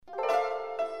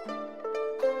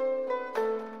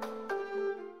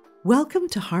Welcome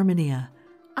to Harmonia.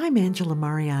 I'm Angela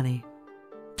Mariani.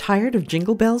 Tired of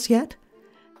jingle bells yet?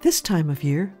 This time of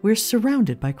year, we're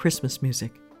surrounded by Christmas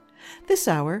music. This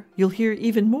hour, you'll hear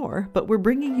even more, but we're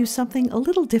bringing you something a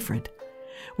little different.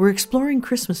 We're exploring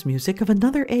Christmas music of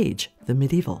another age, the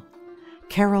medieval.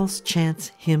 Carols,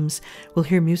 chants, hymns, we'll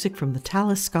hear music from the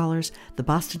Tallis Scholars, the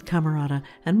Boston Camerata,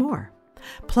 and more.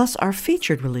 Plus our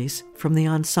featured release from the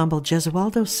ensemble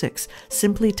Gesualdo Six,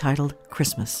 simply titled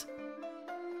Christmas.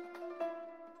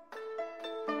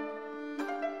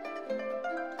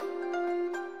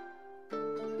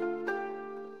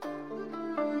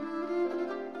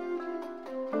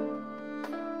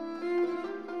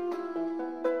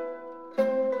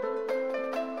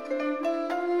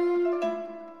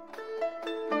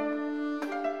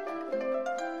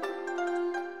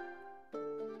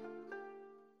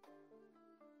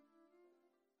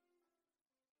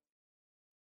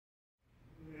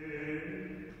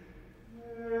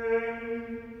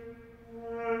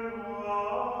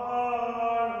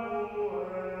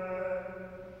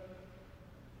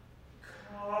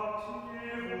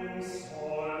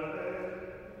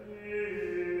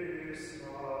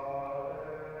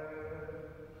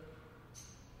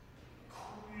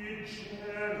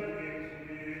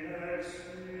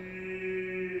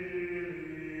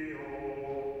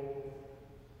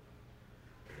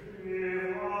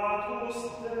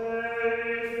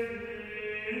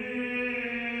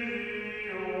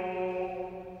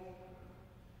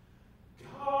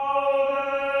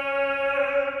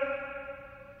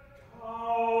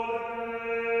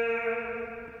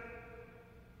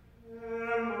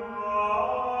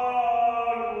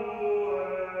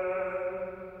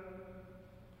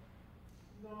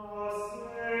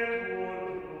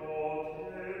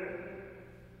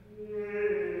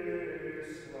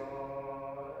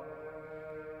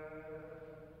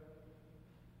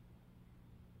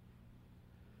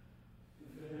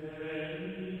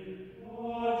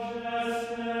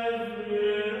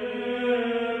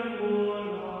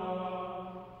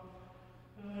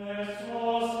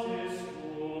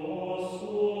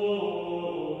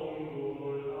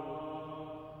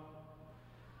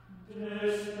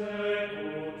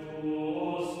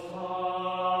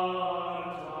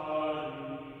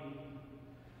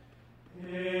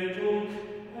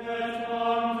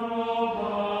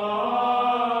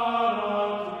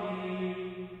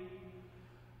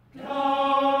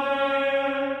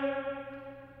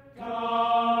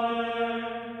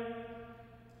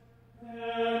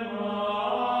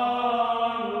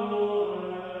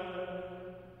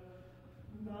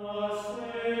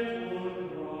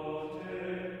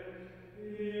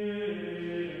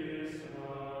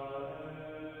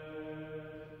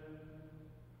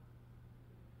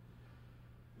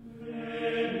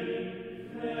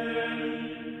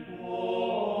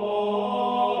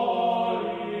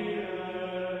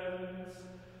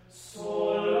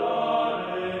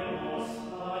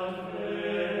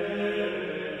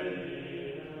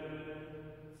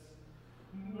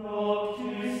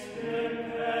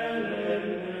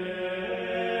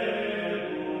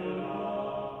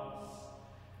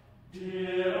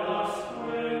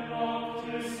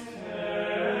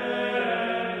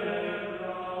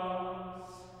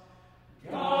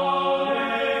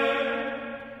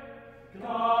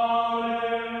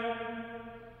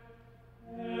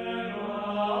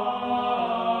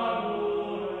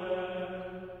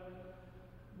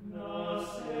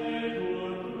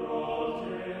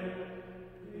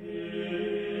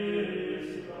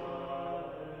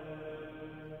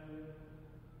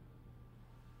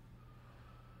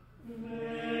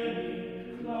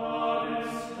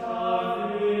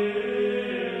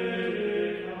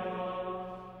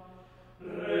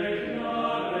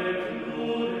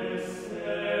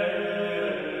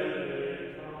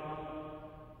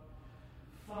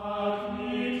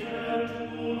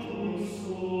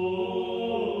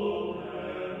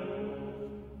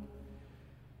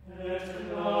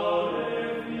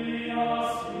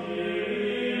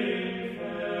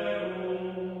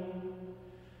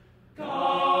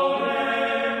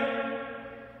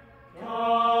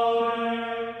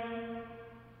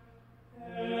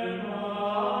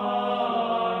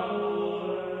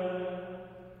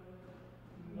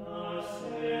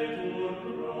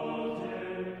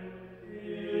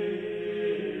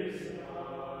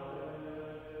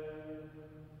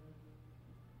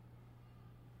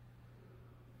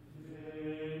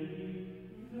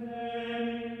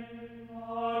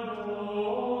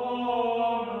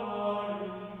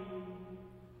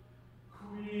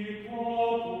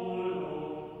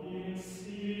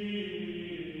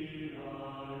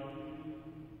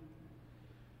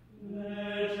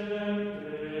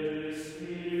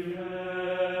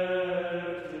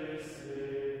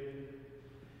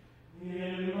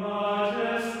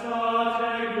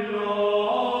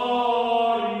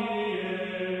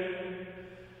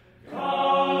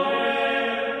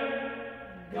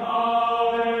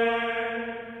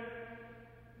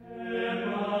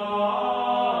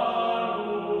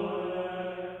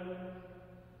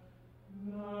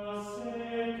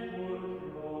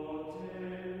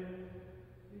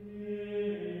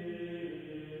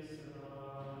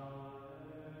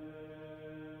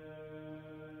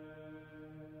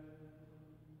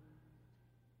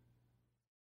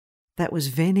 That was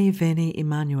Veni, Veni,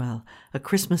 Emmanuel, a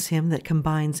Christmas hymn that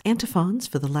combines antiphons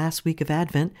for the last week of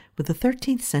Advent with a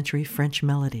 13th century French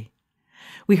melody.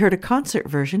 We heard a concert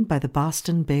version by the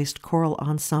Boston-based choral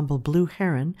ensemble Blue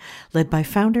Heron, led by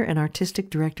founder and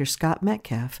artistic director Scott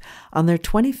Metcalf, on their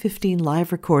 2015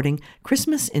 live recording,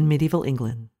 Christmas in Medieval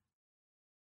England.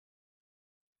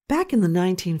 Back in the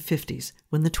 1950s,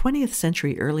 when the 20th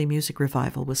century early music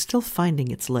revival was still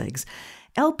finding its legs,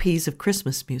 LPs of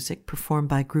Christmas music performed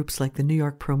by groups like the New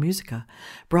York Pro Musica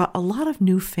brought a lot of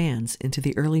new fans into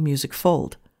the early music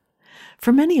fold.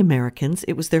 For many Americans,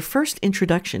 it was their first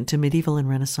introduction to medieval and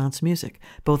Renaissance music,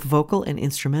 both vocal and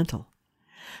instrumental.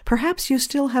 Perhaps you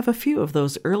still have a few of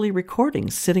those early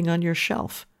recordings sitting on your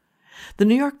shelf. The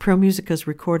New York Pro Musica's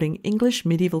recording English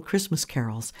Medieval Christmas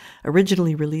Carols,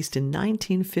 originally released in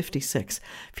 1956,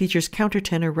 features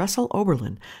countertenor Russell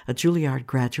Oberlin, a Juilliard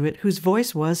graduate whose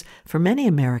voice was, for many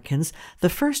Americans, the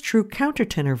first true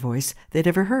countertenor voice they'd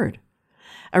ever heard.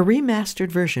 A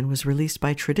remastered version was released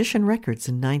by Tradition Records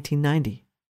in 1990.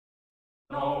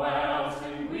 Noel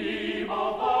sing we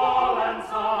both all and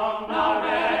song, now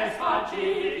rex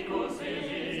facicus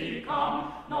is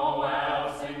come.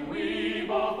 Noel sing we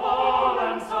both all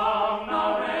and song,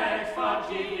 now rex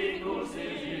facicus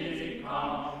is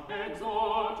come.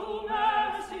 Exhortum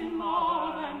est in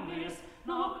mar and bliss,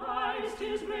 now Christ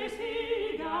his grace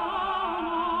he gan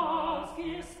us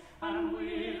kiss, and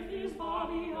with his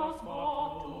body us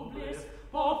brought to bliss,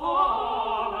 both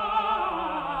all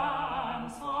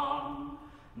and song.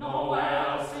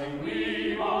 Noel sing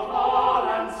we both all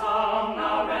and song,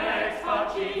 now rex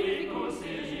facicus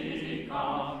is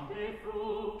come. They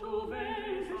fruit to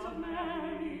vases of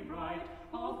Mary bright,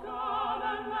 of God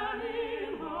and man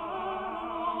in her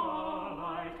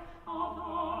light, of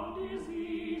all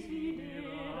disease he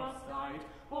did us dight,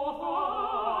 both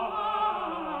all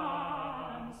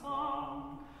and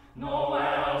song.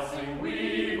 Noel sing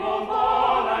we both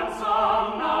all and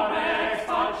song, now rex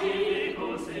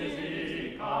facicus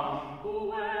is come.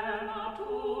 When a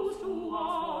toast to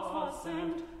us was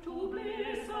sent, to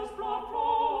bliss us brought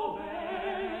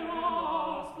Proveros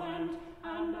blent,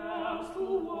 and else to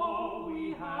war we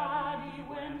had he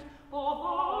went, both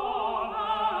all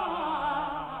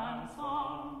and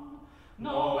song.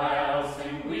 Noel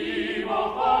sing we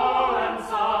both all and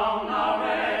song, now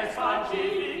rex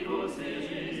facicus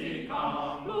is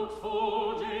come. Looks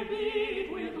full beat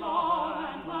with law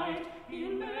and light,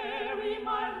 in Mary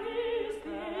mild his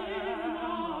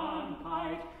canon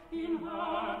pight, in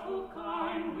her took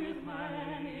kind with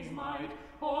many's might,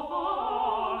 both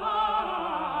all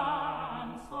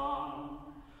and song.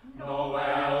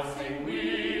 Noel sing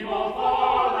we both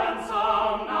all and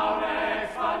song, now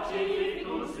rex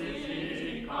facicus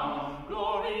is come.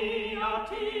 Gloria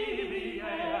tibi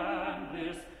and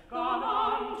bliss, God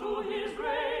unto his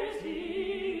grace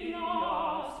he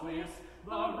us wish,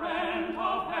 the rent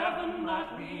of heaven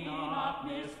that we not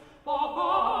miss, both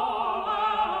all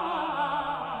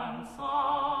and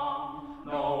song.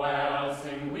 Noel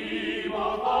sing we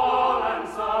both all and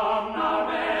song, now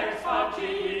rex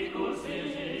facicus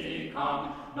is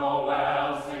come.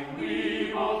 Noel sing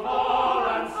we both all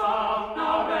and song,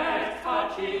 now rex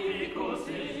facicus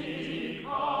is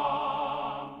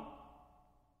come.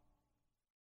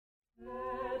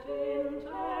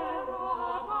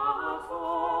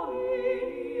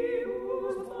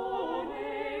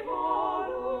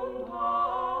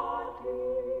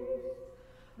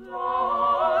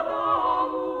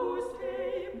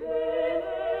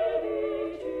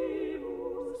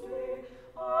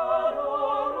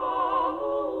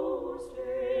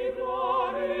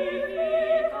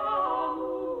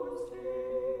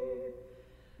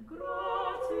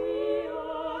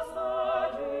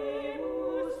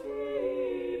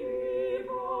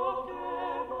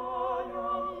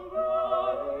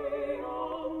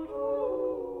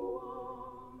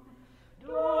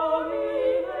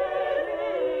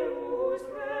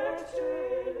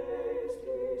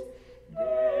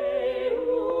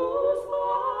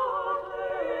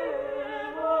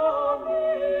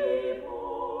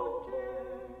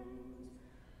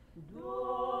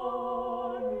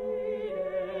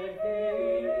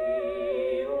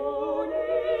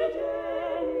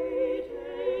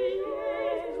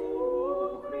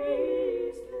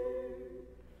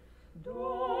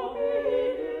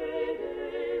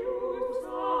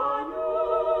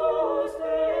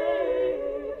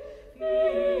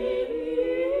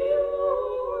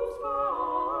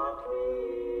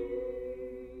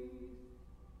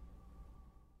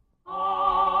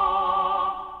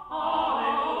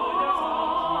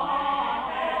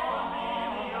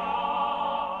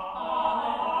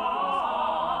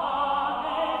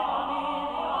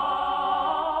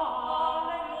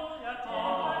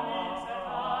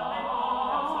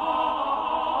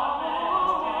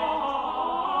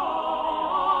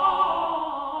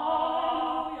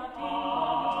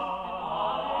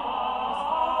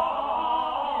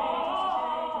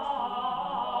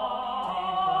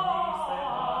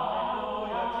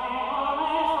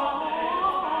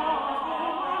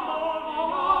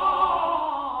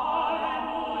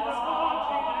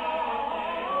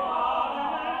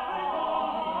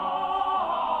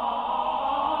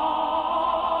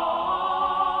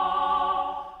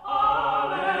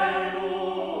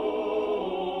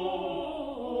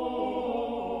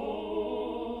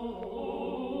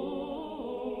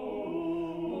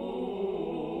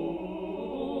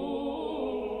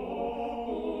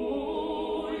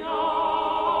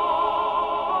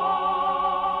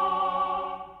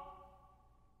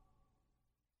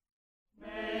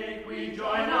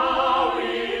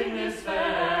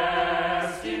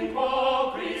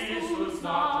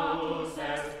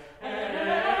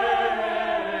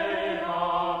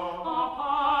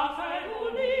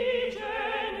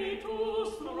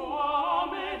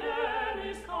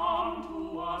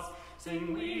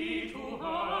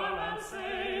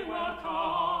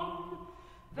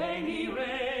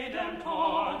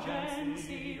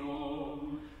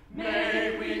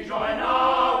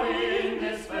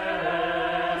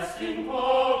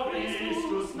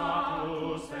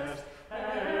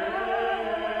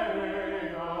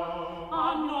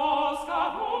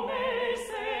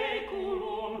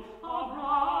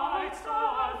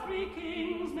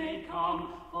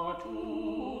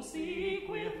 to seek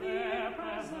with their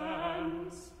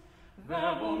presence,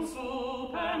 verbum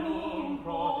supernum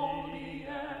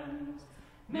prodiens.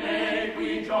 May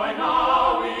we join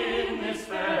now in this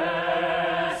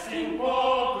fest, in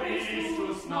quo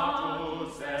Christus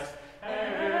natus est,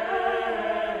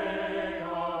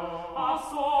 a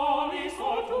solis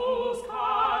ortus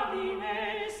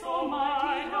cardine, so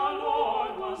mighty our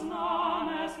Lord was none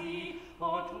as he,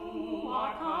 for to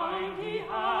our kind he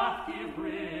hath give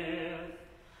breath.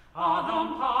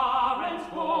 Adam parents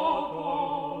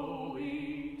vocoit,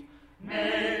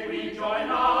 may we join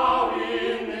now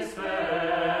in this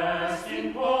fest,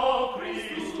 in quo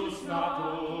Christus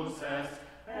natus est,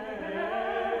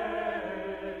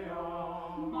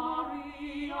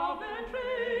 Maria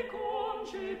ventre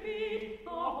concepit, the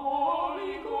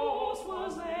Holy Ghost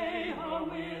was her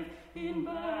with, in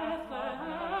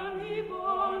Bethlehem he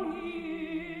born he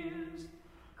is,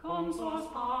 consors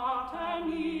pater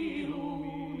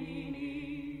illuminis.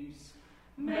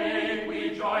 May we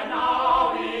join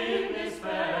now in this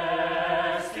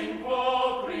fest, in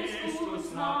quo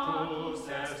Christus natus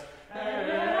est,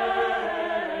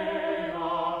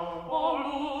 O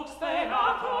lux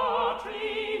Theater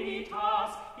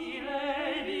Trinitas,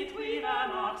 ire between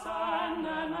an ox and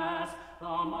an ass, the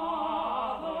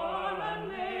mother and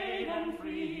maiden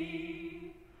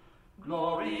free.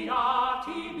 Gloria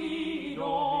tibi,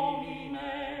 Domine.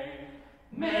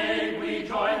 May we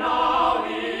join now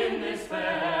in this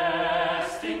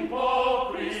fest, in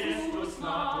quo Christus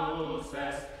natus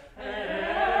est,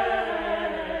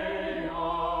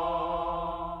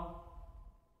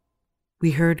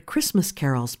 We heard Christmas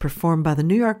carols performed by the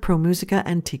New York Pro Musica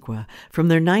Antiqua from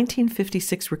their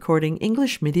 1956 recording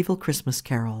English Medieval Christmas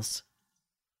Carols.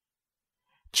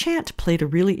 Chant played a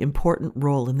really important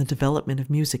role in the development of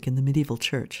music in the medieval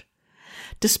church.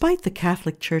 Despite the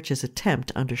Catholic Church's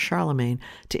attempt under Charlemagne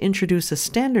to introduce a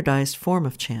standardized form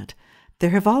of chant, there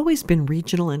have always been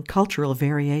regional and cultural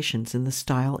variations in the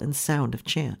style and sound of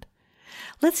chant.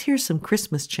 Let's hear some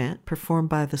Christmas chant performed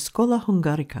by the Schola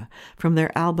Hungarica from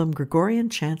their album Gregorian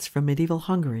Chants from Medieval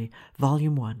Hungary,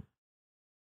 Volume 1.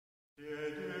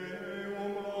 Never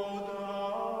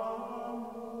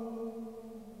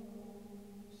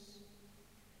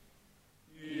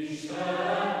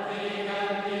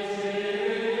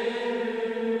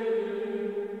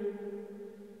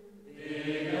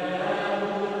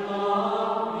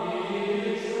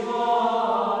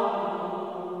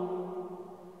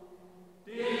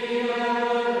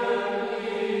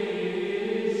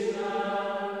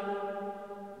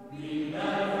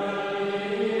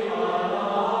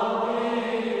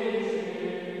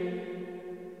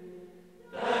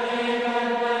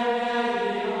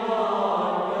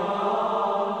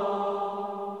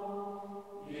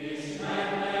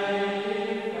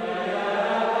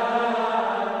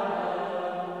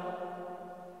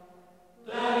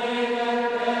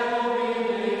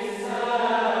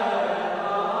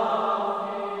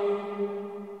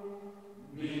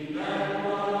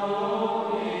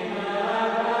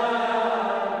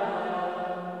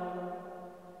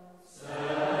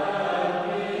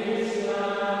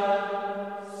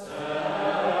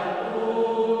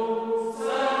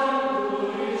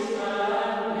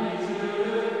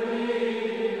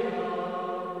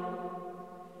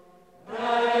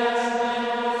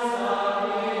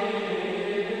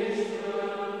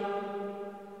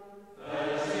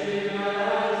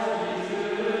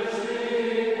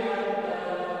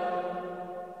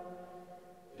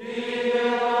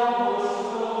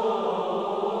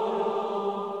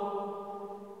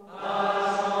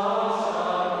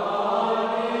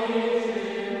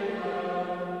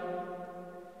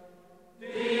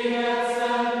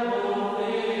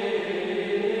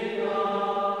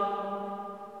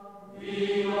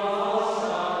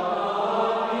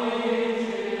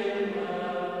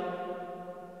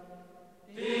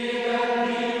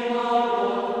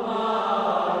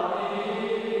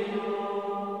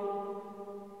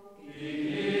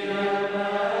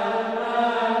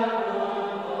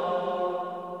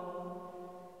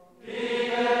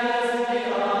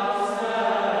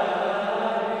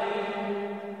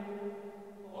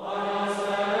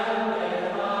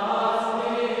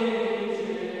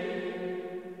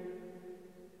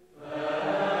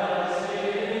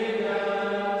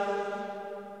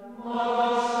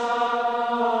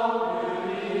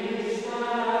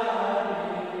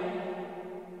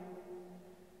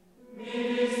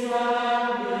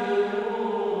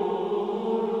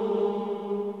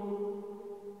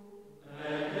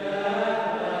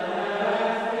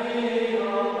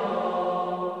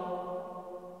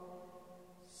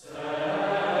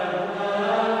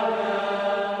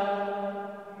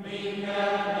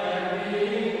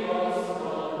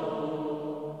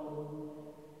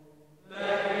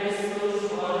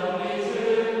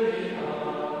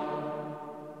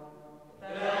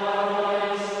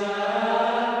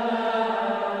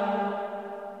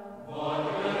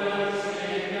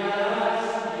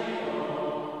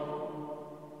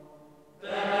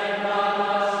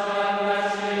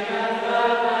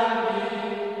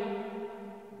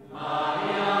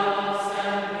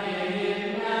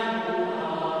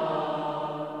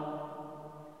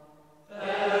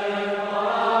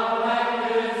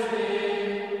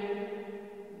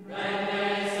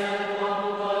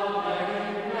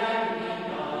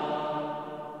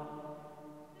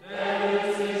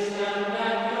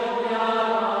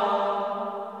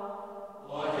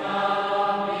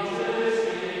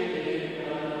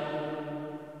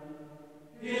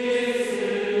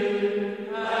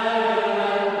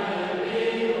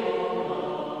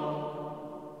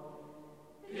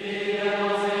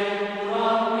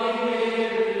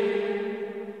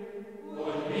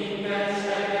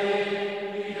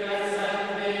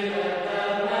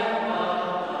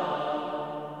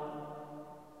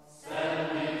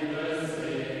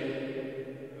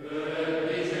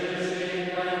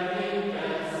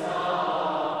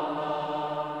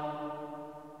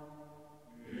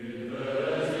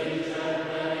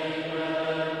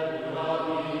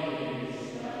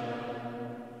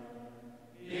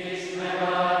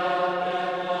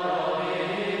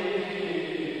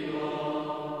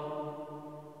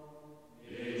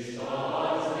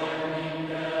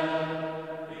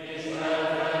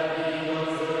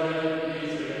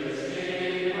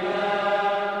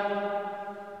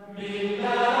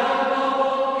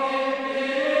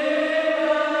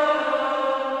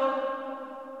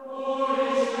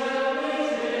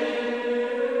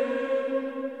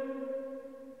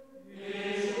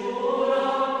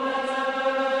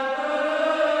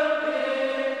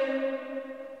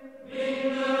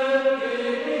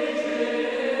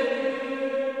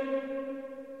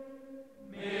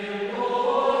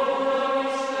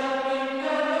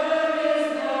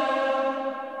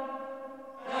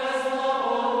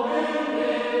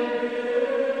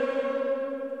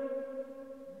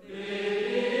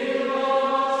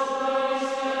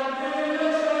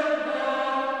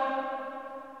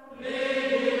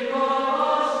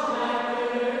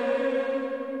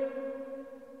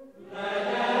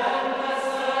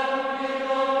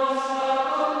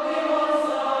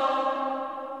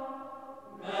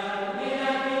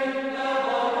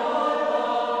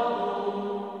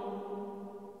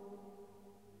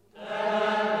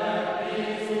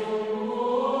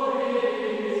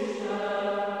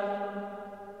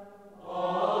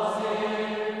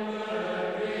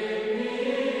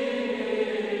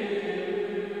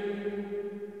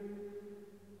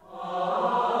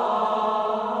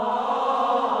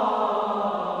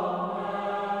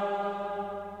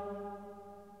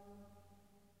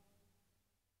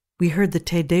We heard the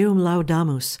Te Deum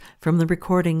Laudamus from the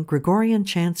recording Gregorian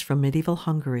Chants from Medieval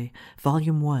Hungary,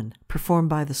 Volume 1, performed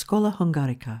by the Schola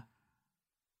Hungarica.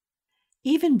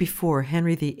 Even before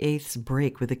Henry VIII's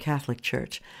break with the Catholic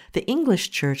Church, the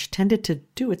English Church tended to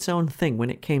do its own thing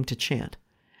when it came to chant.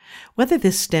 Whether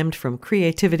this stemmed from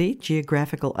creativity,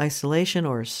 geographical isolation,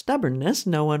 or stubbornness,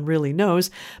 no one really knows,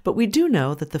 but we do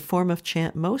know that the form of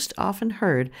chant most often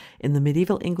heard in the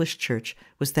medieval English Church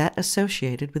was that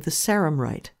associated with the Sarum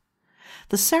Rite.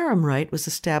 The Sarum Rite was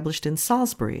established in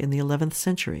Salisbury in the 11th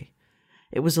century.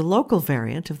 It was a local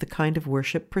variant of the kind of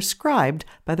worship prescribed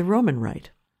by the Roman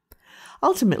Rite.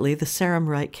 Ultimately, the Sarum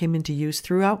Rite came into use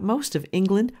throughout most of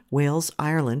England, Wales,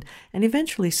 Ireland, and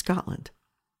eventually Scotland.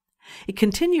 It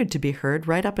continued to be heard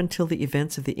right up until the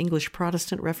events of the English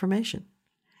Protestant Reformation.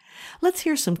 Let's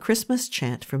hear some Christmas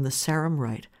chant from the Sarum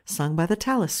Rite, sung by the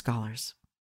Tallis Scholars.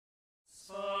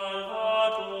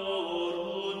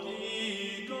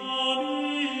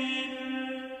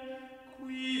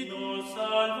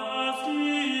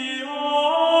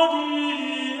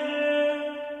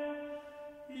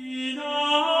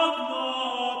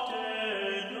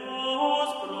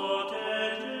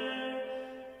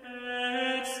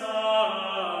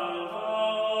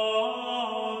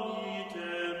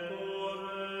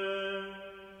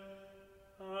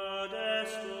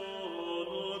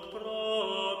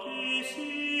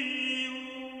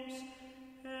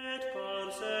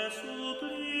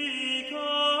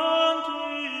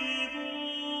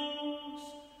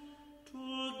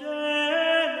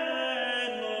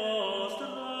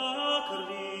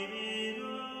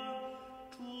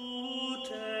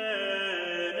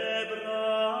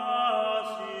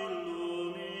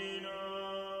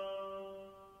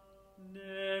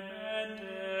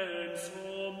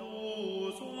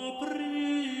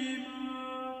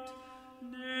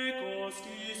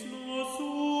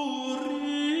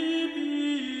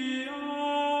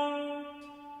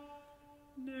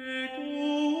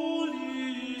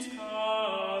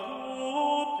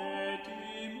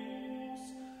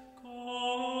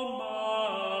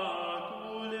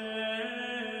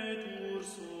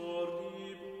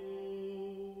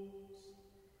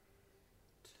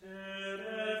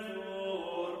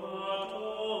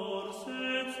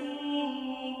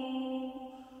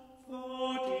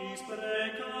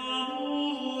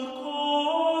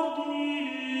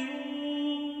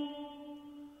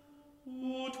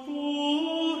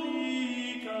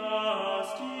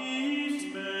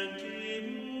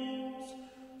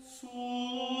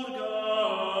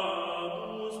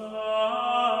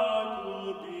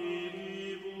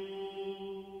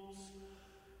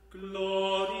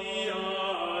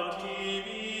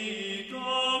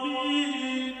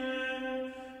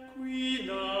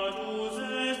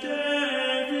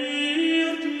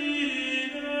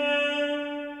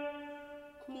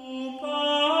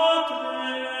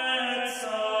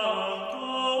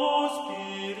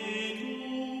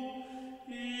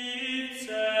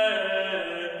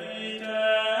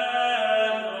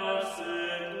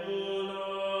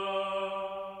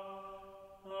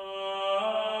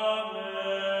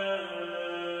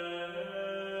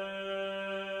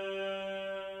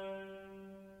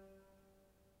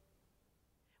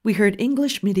 We heard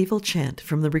English medieval chant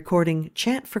from the recording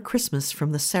Chant for Christmas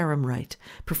from the Sarum Rite,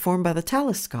 performed by the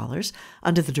Tallis Scholars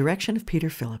under the direction of Peter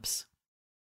Phillips.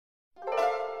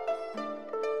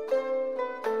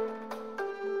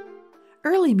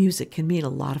 Early music can mean a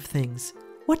lot of things.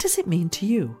 What does it mean to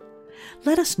you?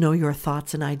 Let us know your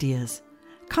thoughts and ideas.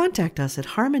 Contact us at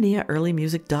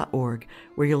harmoniaearlymusic.org,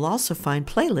 where you'll also find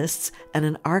playlists and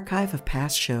an archive of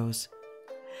past shows.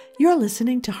 You're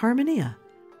listening to Harmonia.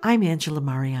 I'm Angela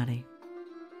Mariani.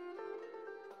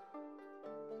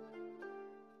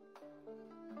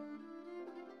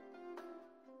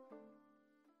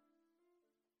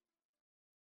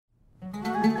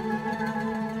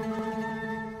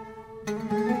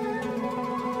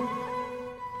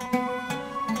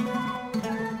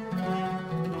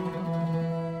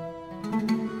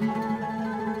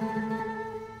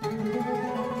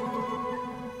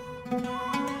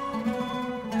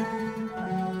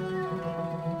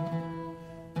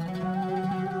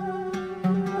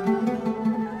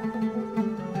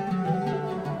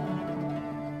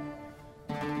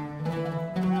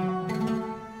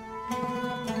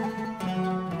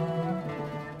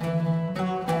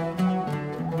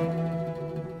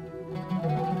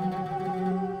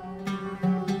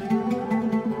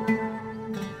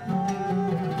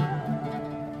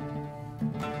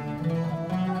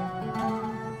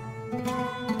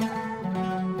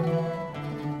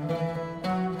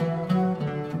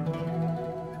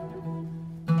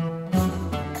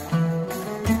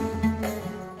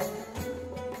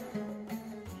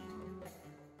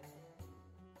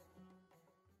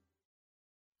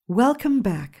 Welcome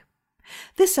back.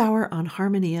 This hour on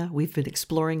Harmonia, we've been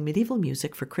exploring medieval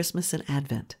music for Christmas and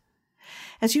Advent.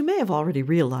 As you may have already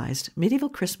realized, medieval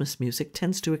Christmas music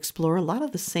tends to explore a lot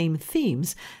of the same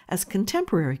themes as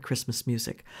contemporary Christmas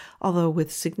music, although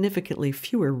with significantly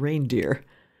fewer reindeer.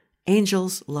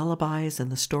 Angels, lullabies, and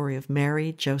the story of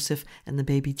Mary, Joseph, and the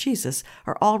baby Jesus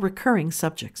are all recurring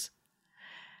subjects.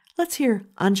 Let's hear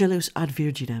Angelus ad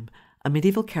Virginem, a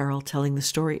medieval carol telling the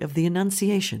story of the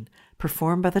Annunciation,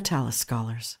 performed by the Tallis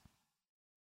Scholars.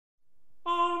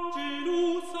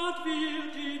 Angelus ad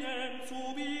Virginem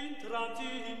subitrant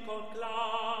in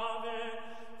conclave,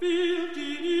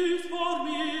 Virginis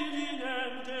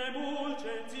formidinem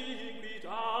demulcens inquit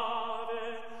ave,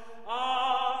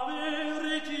 Ave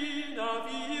Regina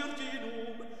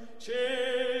Virginum,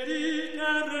 celit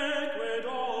terreque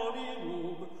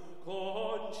Dominum,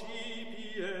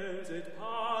 concipies et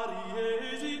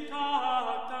paries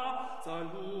intacta,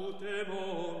 salute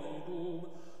mominum,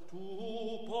 tu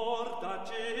porta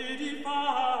cedi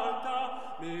facta,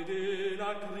 mede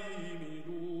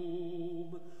lacriminum.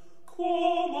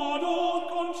 Quomo non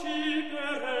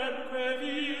conciperemque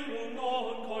virum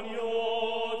non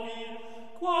coniovil,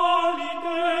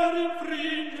 qualiter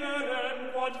infringerem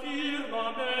quod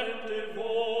firmamente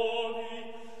vovi,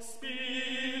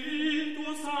 Spiritu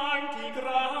Sancti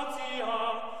gratia,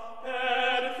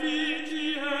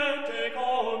 efficiente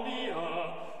omnia,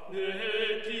 ne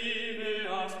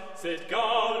timeas, sed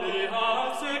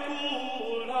gaudeas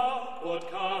secula, quod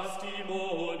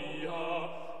castimonia,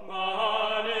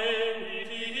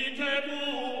 maledicite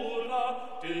pura,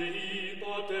 Dei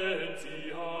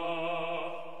potentia.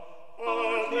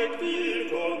 Adec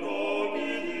Virgo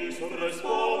nobilis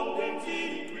respondens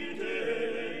inquit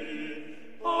Dei,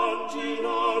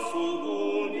 Angina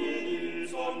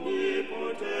summonis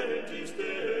omnipotentis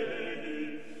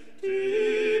Dei,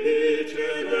 tibi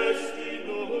celesti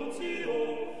nuncio,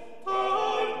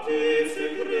 tanti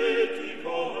secreti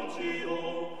concio,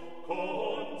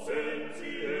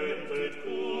 consentient et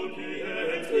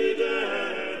cupiens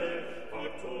videre,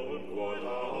 factum quod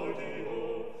audio,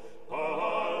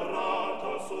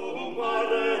 parata sum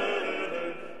parere,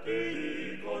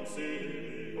 Dei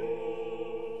consilio.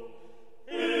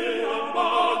 Eam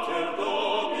mater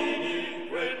Domini,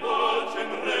 quae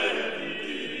pacem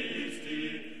religisti,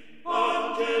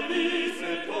 Angelis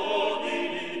et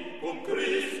Domini, cum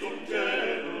Christum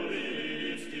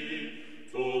genulisti,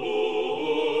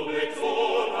 tuum ex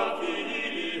ora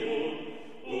filium,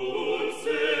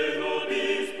 ulse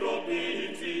nobis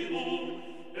propitium,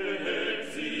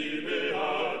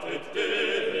 exibeat et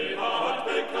deleat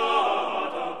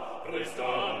peccata,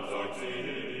 prestans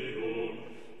auxilium,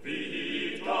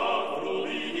 vita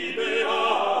frui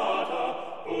beata,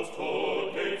 post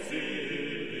hoc exilium.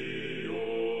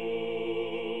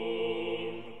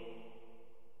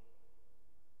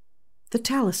 The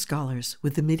Tallis Scholars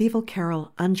with the medieval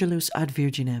carol Angelus ad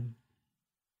Virginem.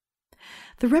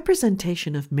 The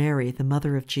representation of Mary, the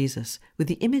mother of Jesus, with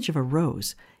the image of a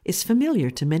rose is familiar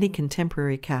to many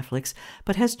contemporary Catholics,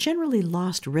 but has generally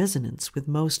lost resonance with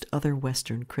most other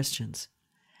Western Christians.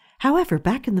 However,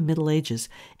 back in the Middle Ages,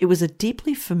 it was a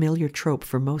deeply familiar trope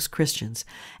for most Christians,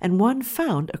 and one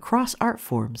found across art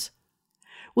forms.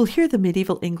 We'll hear the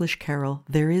medieval English carol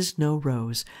There Is No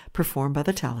Rose, performed by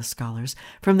the Tallis Scholars,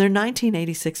 from their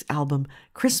 1986 album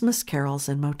Christmas Carols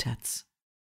and Motets.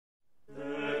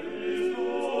 There is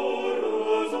no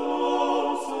rose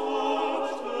of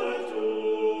such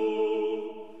virtue,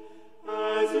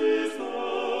 as is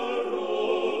the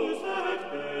rose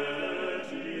that bare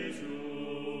Jesus.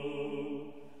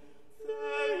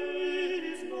 There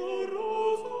is no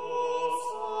rose of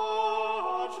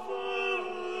such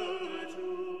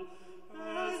virtue,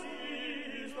 as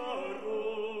is the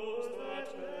rose that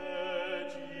bare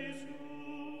Jesus.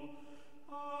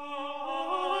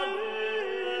 Alleluia.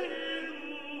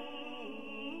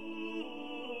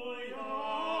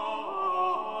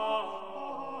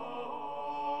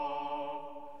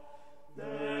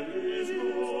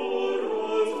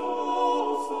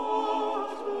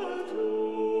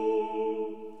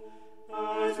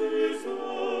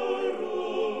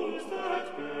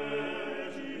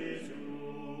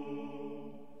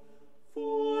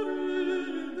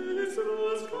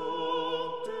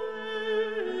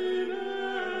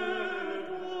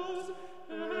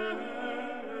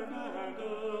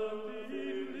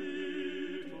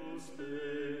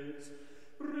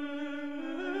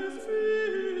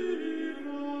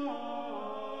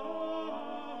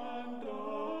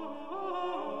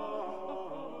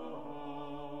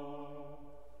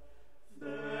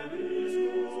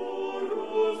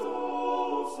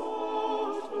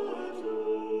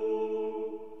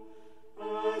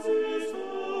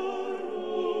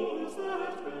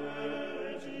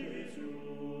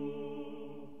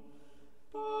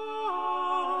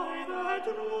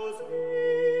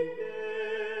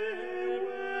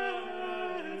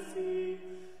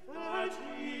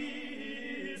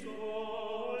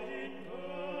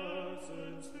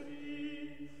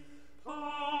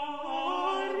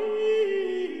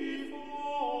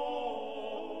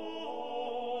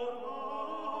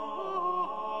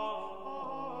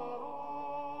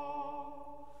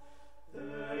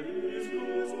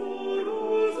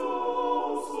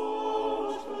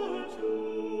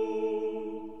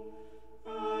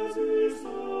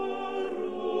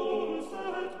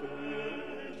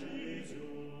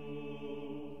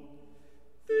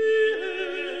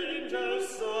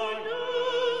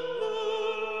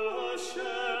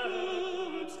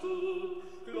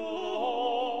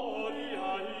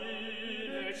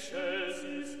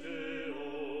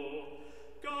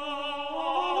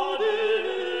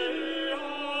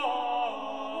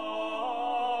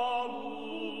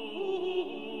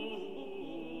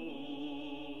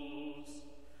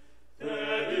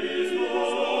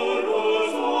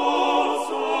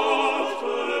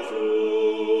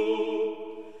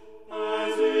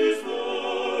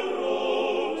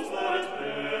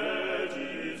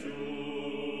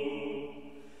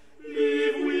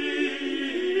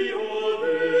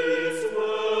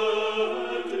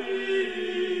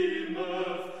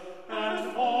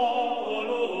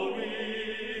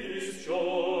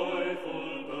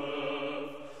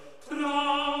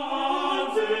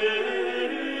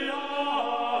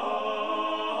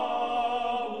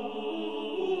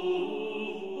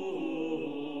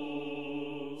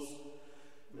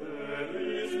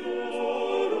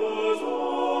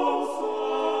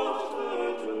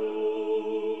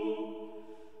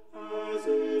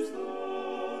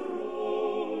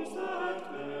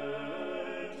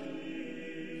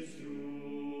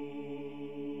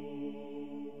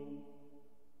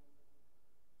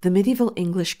 The medieval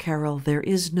English carol There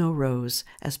Is No Rose,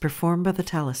 as performed by the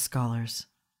Tallis Scholars.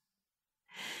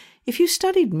 If you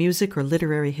studied music or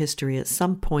literary history at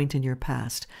some point in your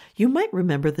past, you might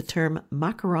remember the term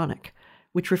macaronic,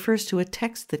 which refers to a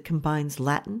text that combines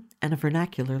Latin and a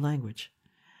vernacular language.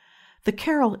 The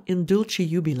carol In Dulce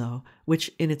Jubilo, which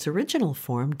in its original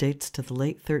form dates to the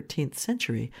late 13th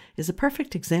century, is a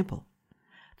perfect example.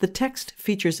 The text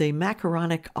features a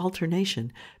macaronic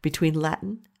alternation between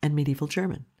Latin and medieval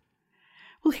German.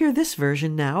 We'll hear this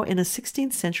version now in a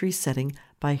 16th century setting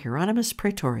by Hieronymus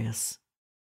Praetorius.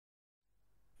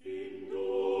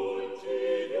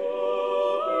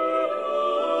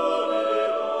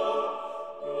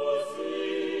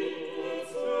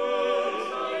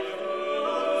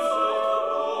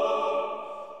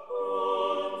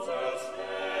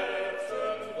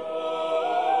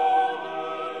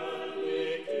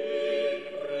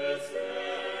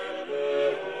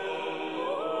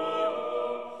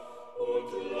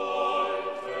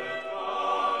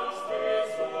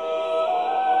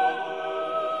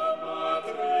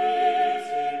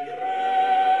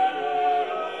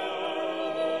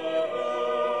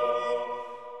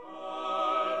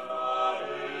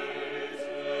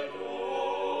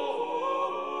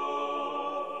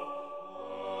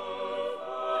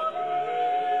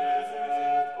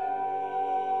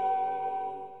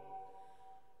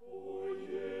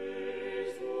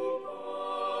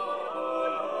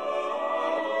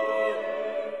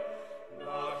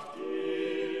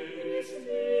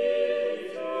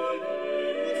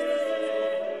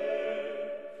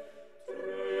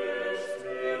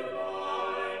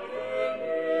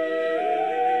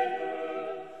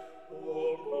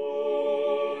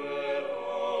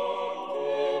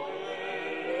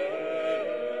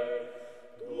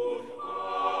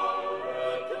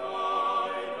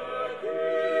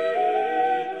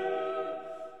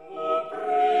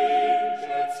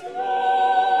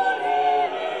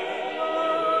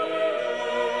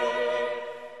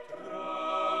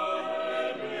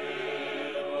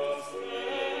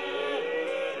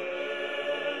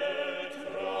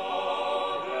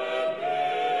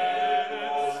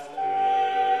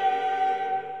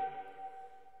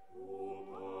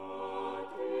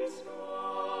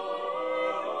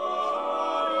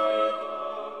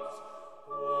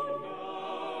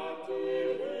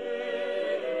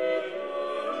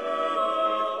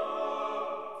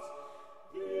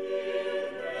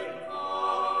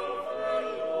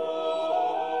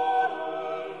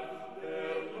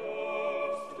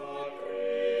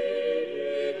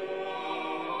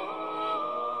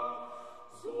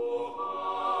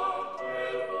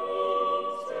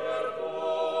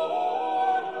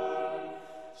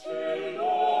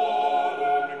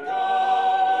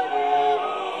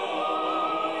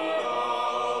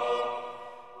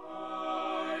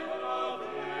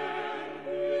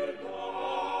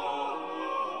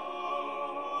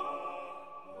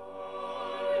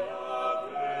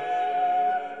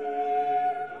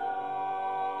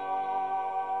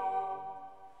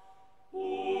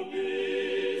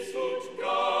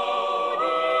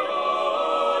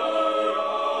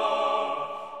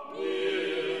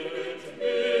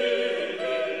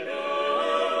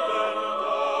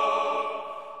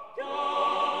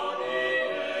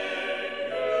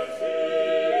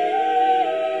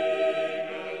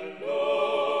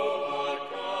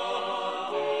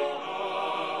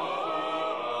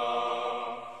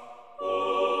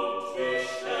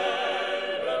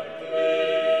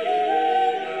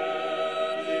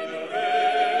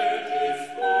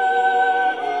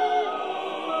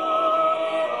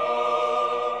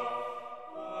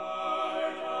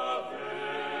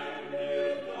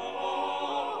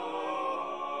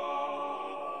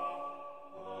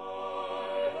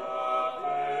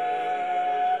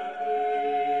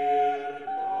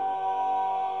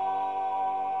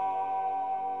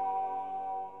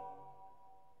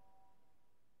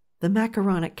 The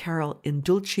macaronic carol In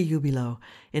Dulce Jubilo,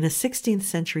 in a 16th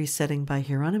century setting by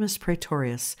Hieronymus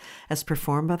Praetorius, as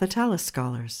performed by the Tallis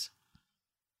Scholars.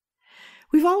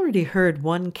 We've already heard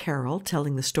one carol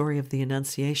telling the story of the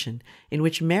Annunciation, in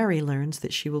which Mary learns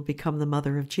that she will become the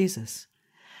mother of Jesus.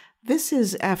 This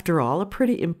is, after all, a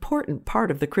pretty important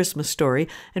part of the Christmas story,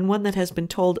 and one that has been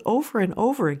told over and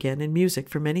over again in music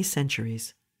for many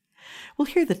centuries. We'll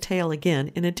hear the tale again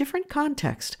in a different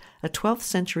context, a 12th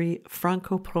century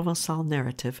Franco-Provençal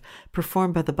narrative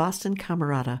performed by the Boston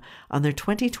Camerata on their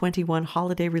 2021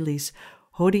 holiday release,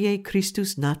 Hodie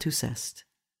Christus Natus Est.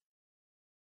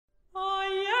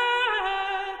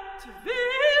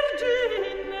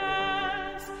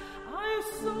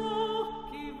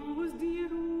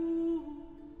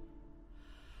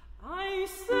 I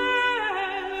celebrate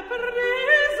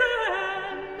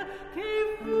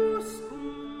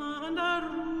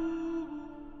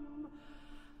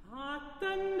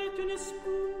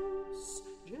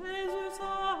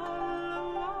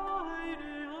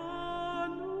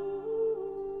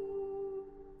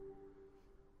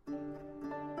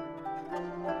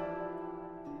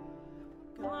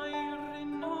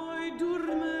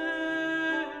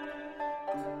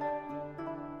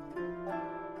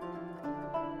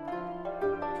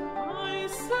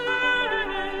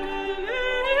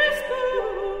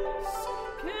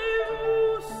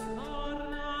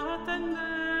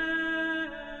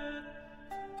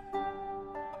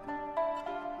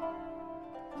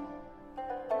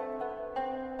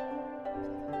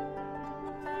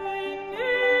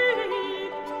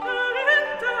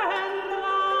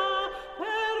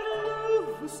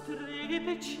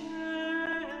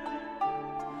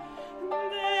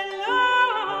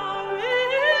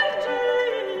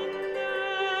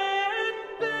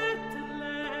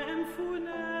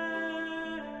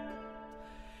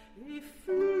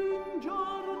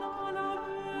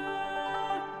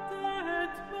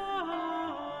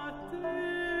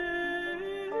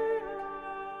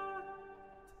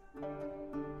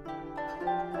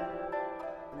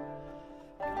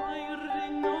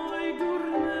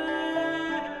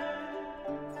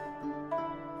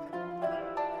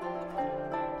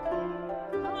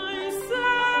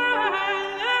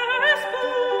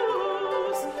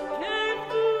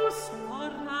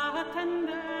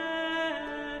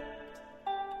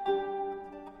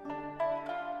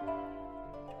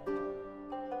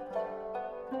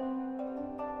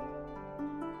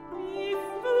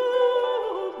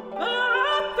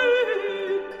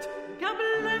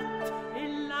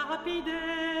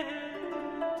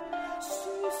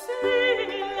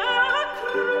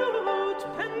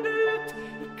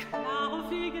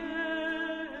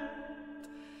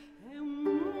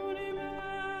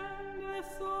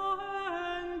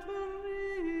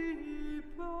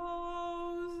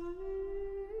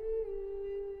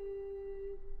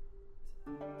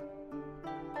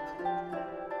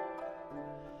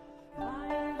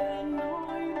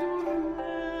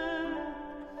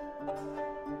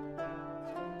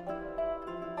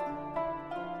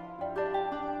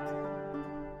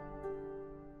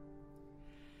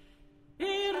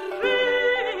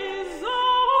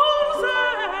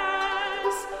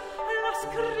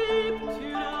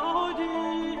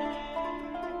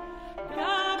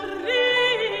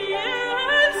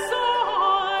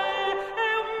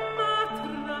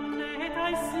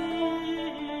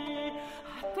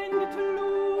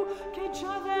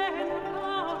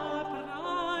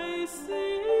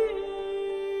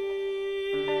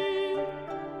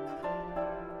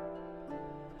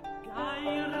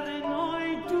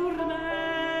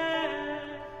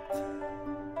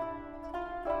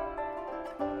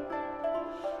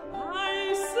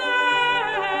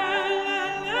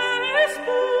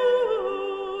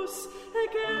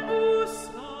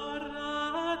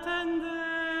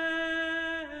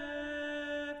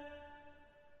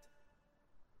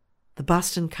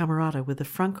Boston Camerata with the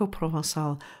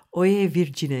Franco-Provençal Oye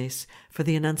Virgines for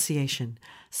the Annunciation,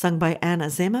 sung by Anne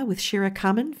Azema with Shira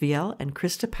Kamen, viol, and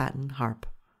Krista Patton, harp.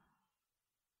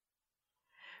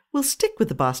 We'll stick with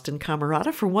the Boston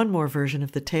Camerata for one more version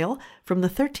of the tale from the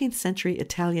 13th century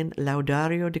Italian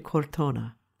Laudario di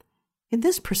Cortona. In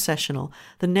this processional,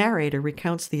 the narrator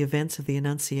recounts the events of the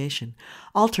Annunciation,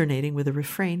 alternating with a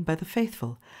refrain by the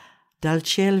faithful, Dal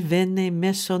ciel venne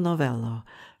messo novello,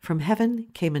 from heaven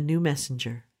came a new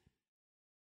messenger.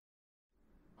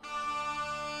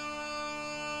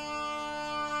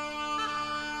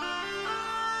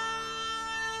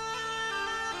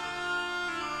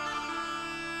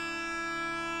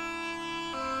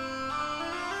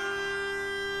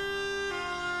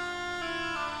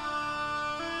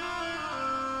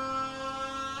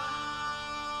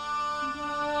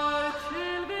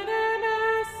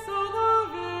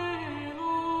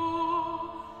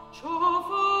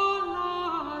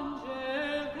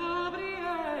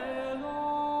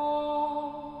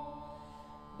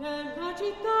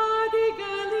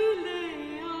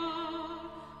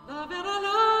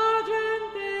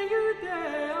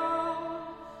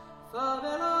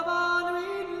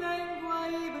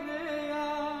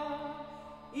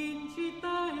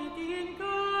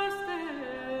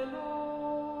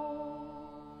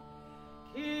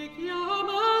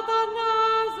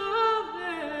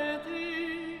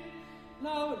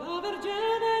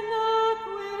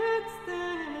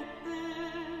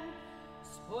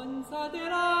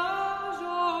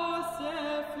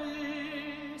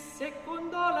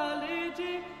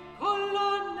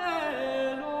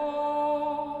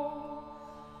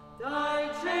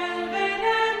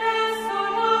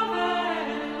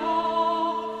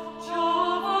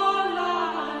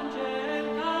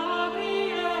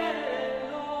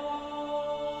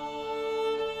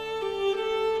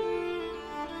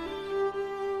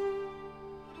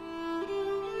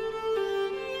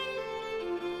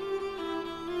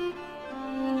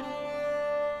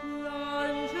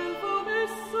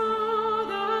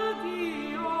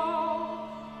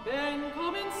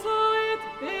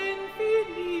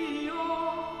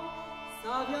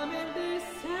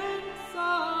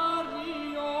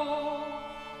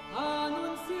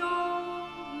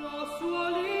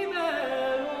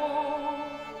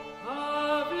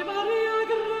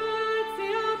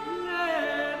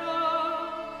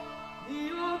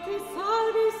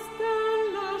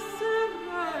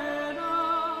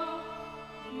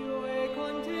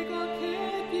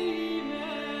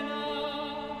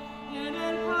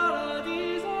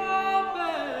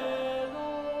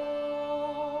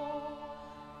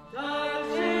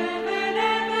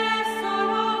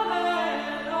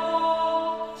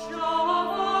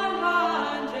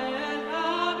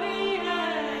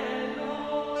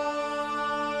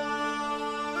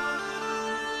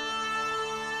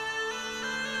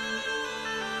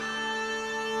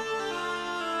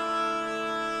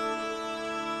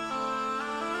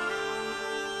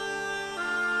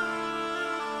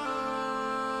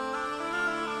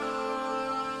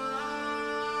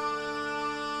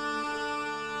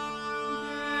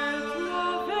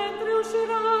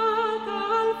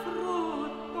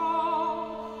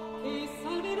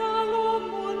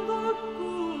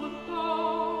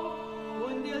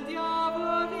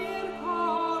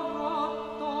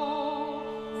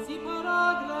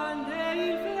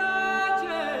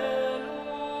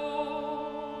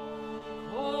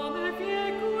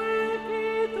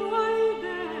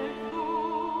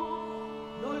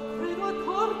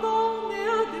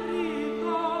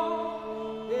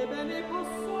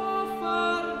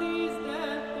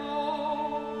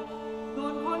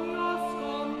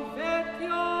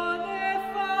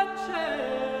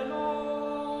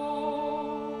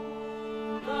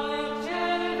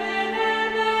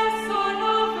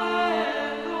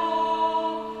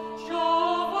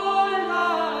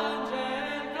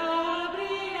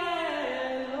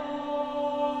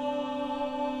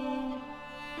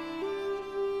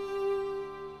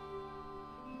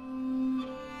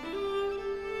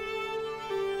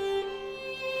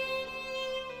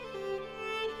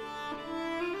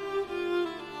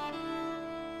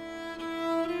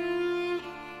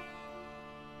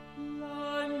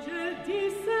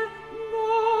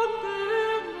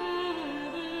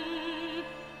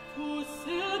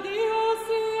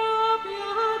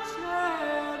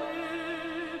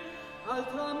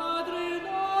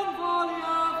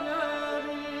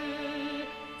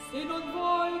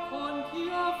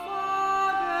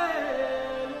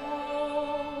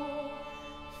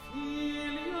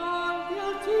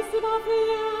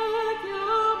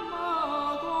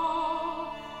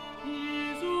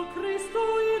 Cristo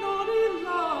in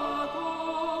onillato,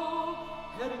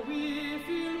 per vi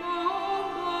filma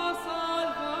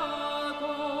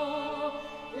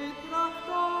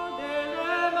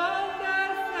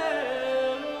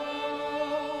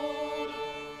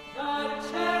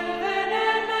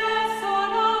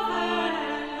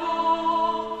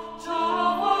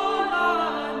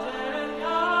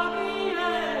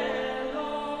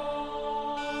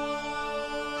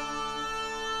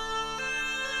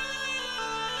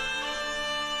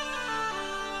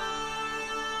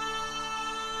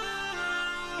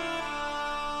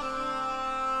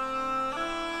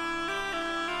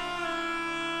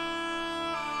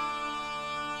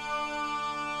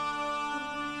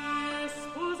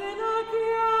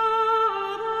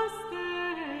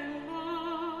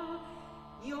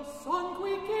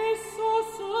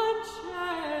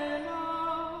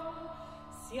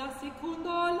secondo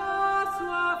la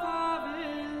sua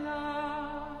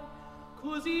favela,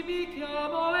 così vi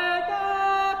chiamo ed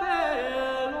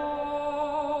appello,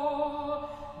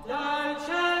 dal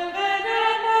ciel venne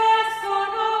messo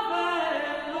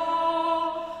novello,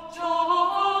 ciò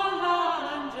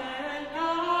l'angel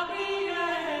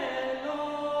Gabriello,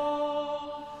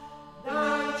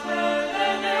 dal ciel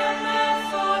venne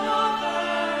messo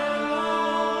novello,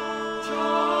 ciò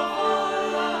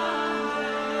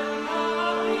l'angel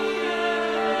Gabriello.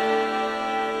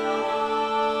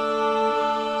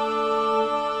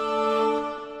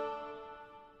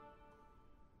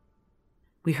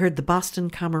 We heard the Boston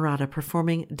Camerata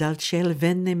performing Dal ciel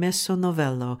venne messo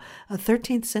novello, a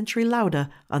 13th century lauda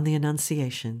on the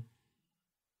Annunciation.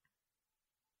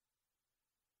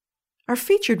 Our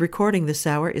featured recording this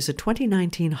hour is a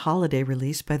 2019 holiday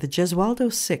release by the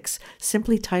Gesualdo Six,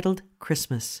 simply titled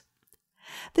Christmas.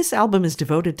 This album is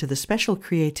devoted to the special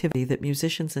creativity that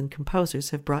musicians and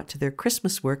composers have brought to their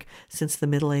Christmas work since the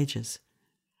Middle Ages.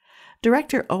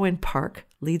 Director Owen Park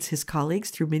leads his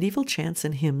colleagues through medieval chants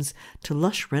and hymns to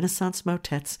lush Renaissance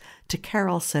motets to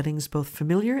carol settings both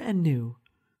familiar and new.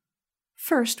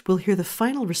 First, we'll hear the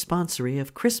final responsory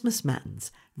of Christmas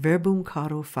Matins, Verbum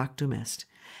caro factum est,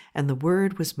 and the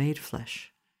Word was made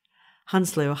flesh.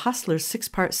 Hans Leo Hassler's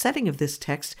 6-part setting of this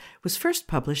text was first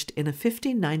published in a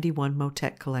 1591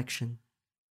 motet collection.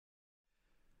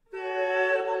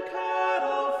 Verbum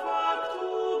caro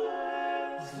factum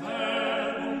est,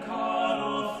 verbum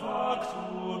caro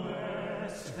factum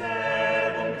est,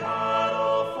 verbum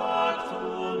caro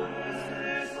factum est,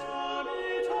 es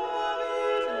habitavit in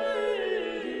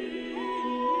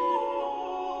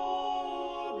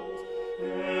nobis,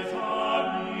 et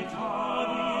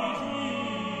habitavit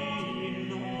in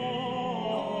nobis,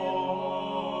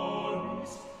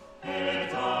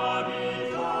 et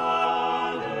habitavit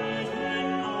in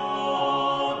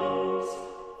nobis,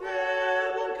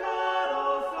 verbum caro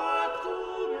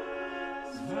factum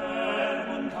est,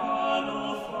 verbum caro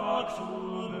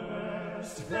factum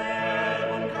est,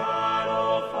 verbum caro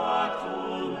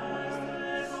factum est,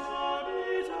 es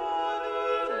habitavit in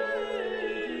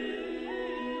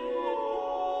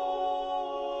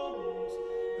nobis,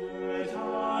 et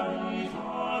habitavit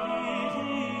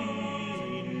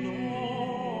in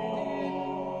nobis,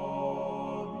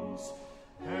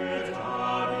 et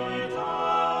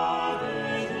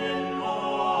habitavit in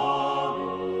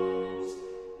nobis,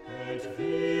 et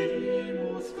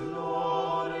vidimus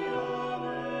gloria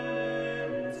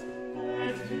meus,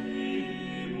 et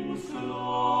vidimus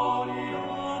gloria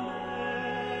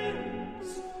meus,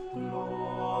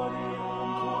 gloria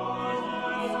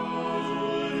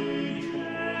quasi in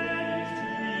celis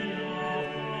Deo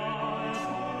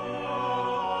Padre,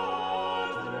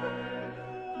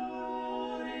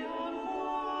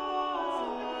 gloria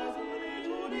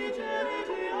quasi in celis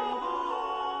Deo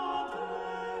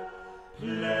Padre,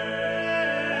 pleum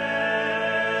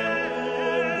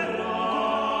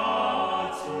gratiae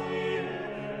et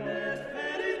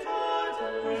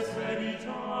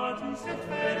veritatis, et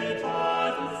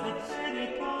veritatis, et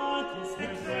veritatis, et veritatis,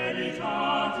 et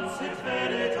veritatis, et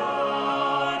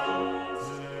veritatis,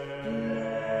 pleum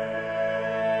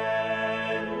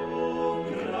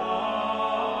gratiae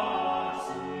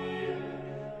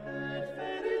et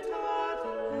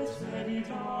veritatis,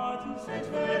 et veritatis, et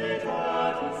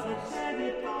veritatis, et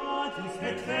veritatis,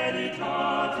 et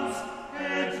veritatis,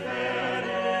 et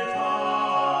veritatis.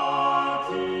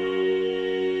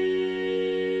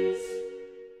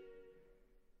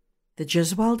 The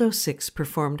Gesualdo Six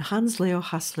performed Hans Leo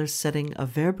Hassler's setting of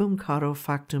Verbum caro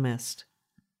factum est.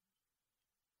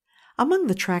 Among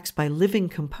the tracks by living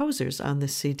composers on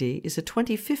this CD is a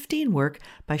 2015 work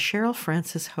by Cheryl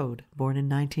Frances Hode, born in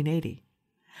 1980.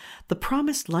 The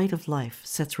Promised Light of Life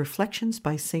sets reflections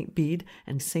by St. Bede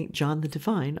and St. John the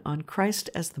Divine on Christ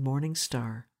as the morning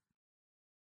star.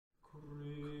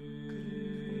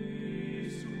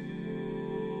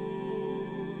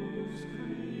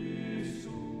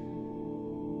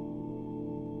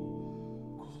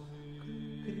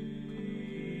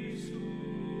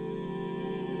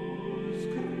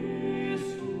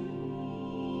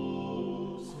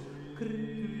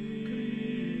 Christus,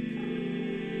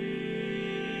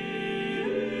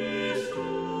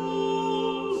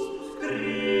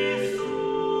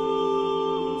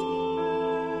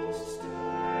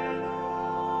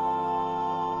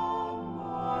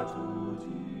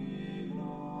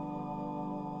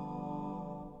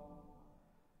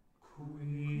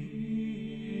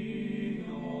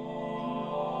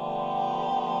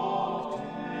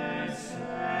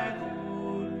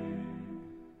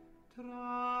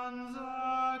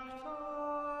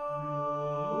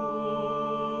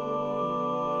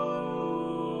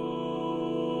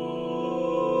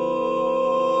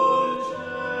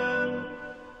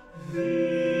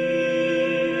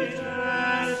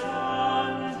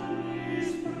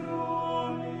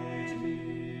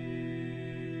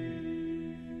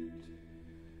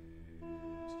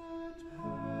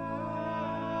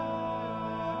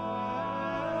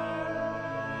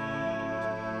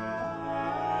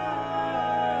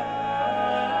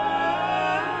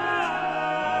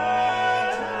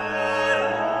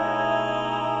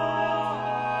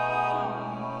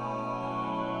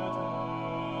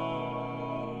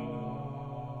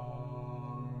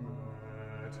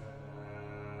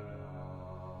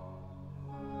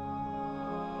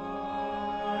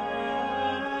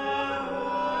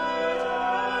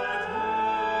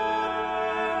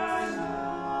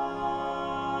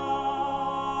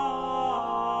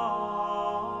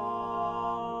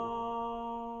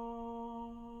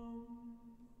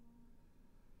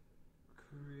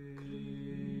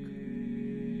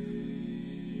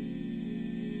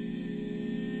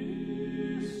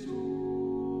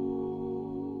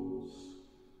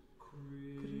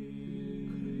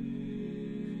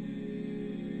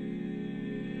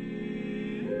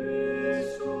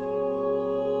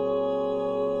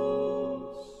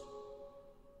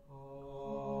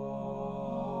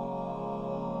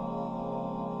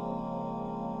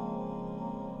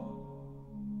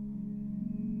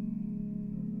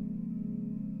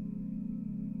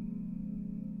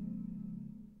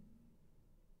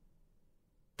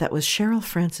 That was Cheryl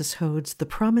Francis Hode's The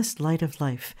Promised Light of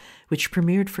Life, which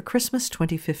premiered for Christmas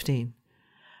 2015.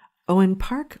 Owen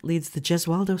Park leads the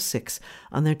Gesualdo Six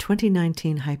on their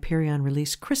 2019 Hyperion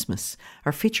release Christmas,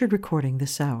 our featured recording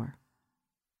this hour.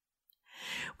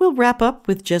 We'll wrap up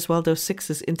with Gesualdo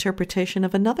Six's interpretation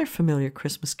of another familiar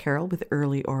Christmas carol with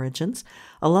early origins,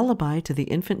 a lullaby to the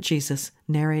infant Jesus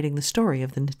narrating the story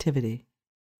of the Nativity.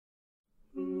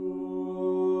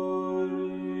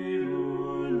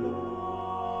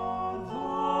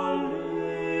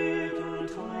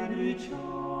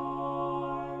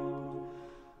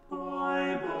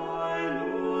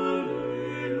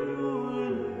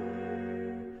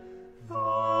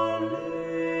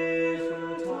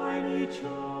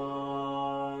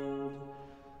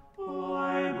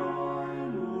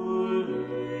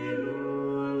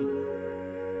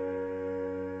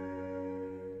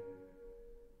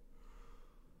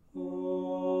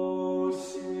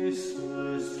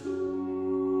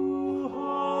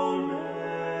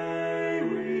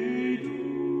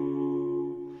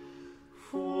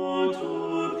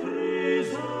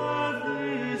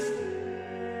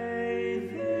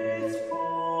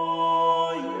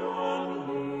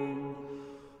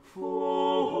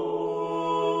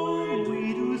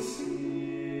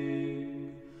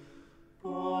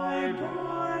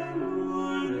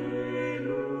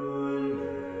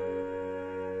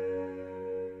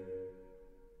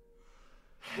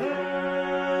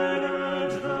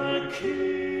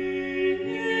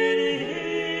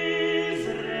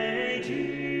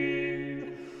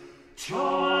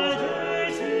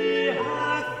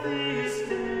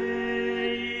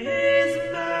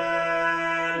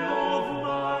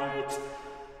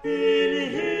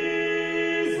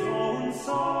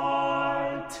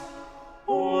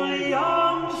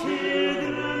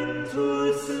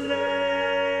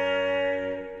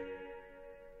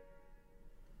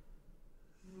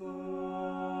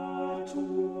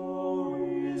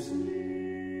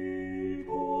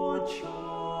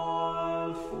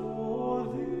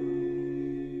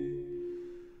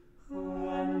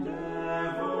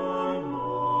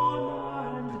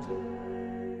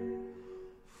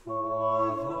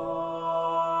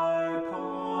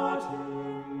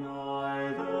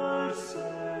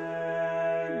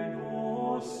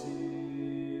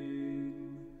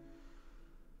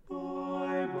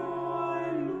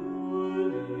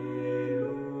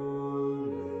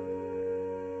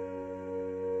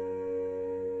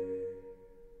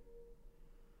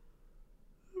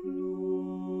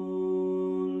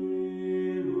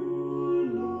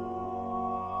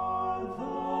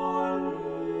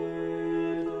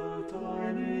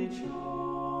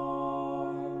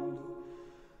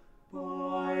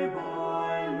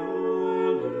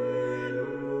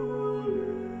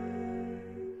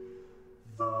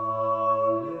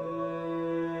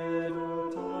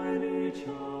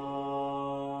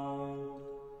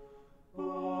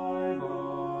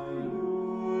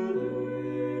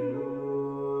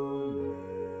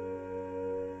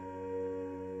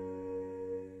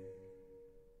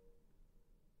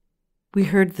 We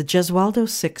heard the Gesualdo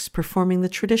Six performing the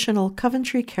traditional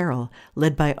Coventry Carol,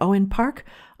 led by Owen Park,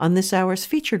 on this hour's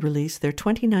featured release, their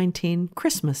 2019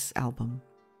 Christmas album.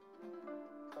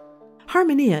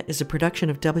 Harmonia is a production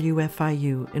of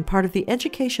WFIU and part of the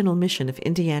educational mission of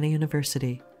Indiana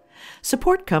University.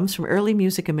 Support comes from Early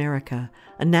Music America,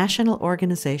 a national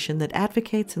organization that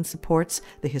advocates and supports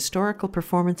the historical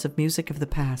performance of music of the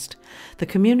past, the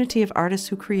community of artists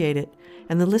who create it,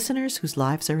 and the listeners whose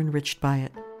lives are enriched by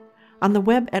it. On the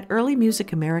web at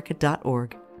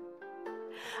earlymusicamerica.org.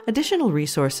 Additional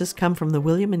resources come from the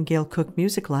William and Gail Cook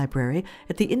Music Library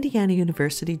at the Indiana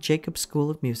University Jacobs School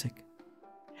of Music.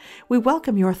 We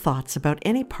welcome your thoughts about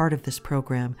any part of this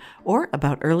program or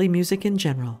about early music in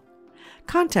general.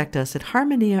 Contact us at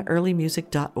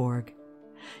harmoniaearlymusic.org.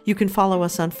 You can follow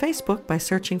us on Facebook by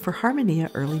searching for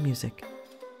Harmonia Early Music.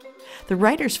 The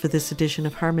writers for this edition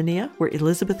of Harmonia were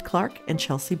Elizabeth Clark and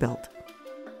Chelsea Belt.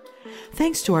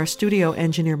 Thanks to our studio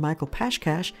engineer Michael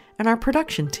Pashkash and our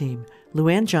production team,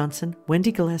 Luann Johnson,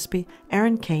 Wendy Gillespie,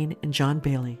 Aaron Kane, and John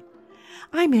Bailey.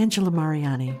 I'm Angela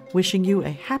Mariani, wishing you a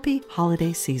happy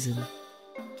holiday season.